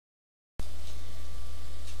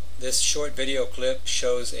This short video clip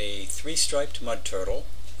shows a three-striped mud turtle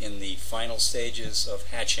in the final stages of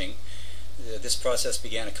hatching. This process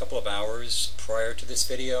began a couple of hours prior to this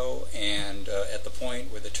video, and at the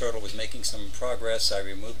point where the turtle was making some progress, I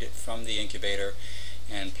removed it from the incubator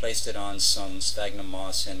and placed it on some sphagnum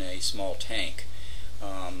moss in a small tank.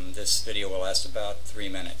 This video will last about 3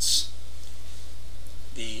 minutes.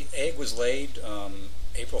 The egg was laid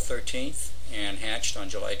April 13th and hatched on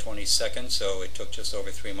July 22nd, so it took just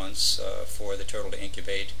over 3 months for the turtle to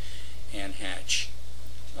incubate and hatch.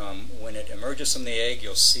 When it emerges from the egg,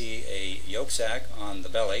 you'll see a yolk sac on the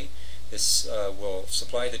belly. This will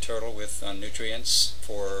supply the turtle with nutrients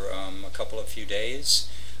for a few days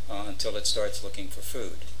until it starts looking for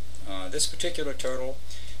food. This particular turtle,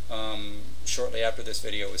 shortly after this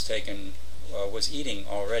video was taken, was eating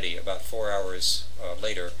already about 4 hours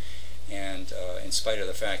later, and in spite of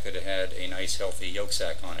the fact that it had a nice healthy yolk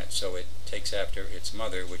sac on it, so it takes after its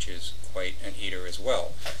mother, which is quite an eater as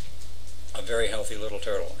well. A very healthy little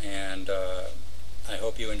turtle, and I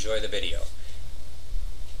hope you enjoy the video.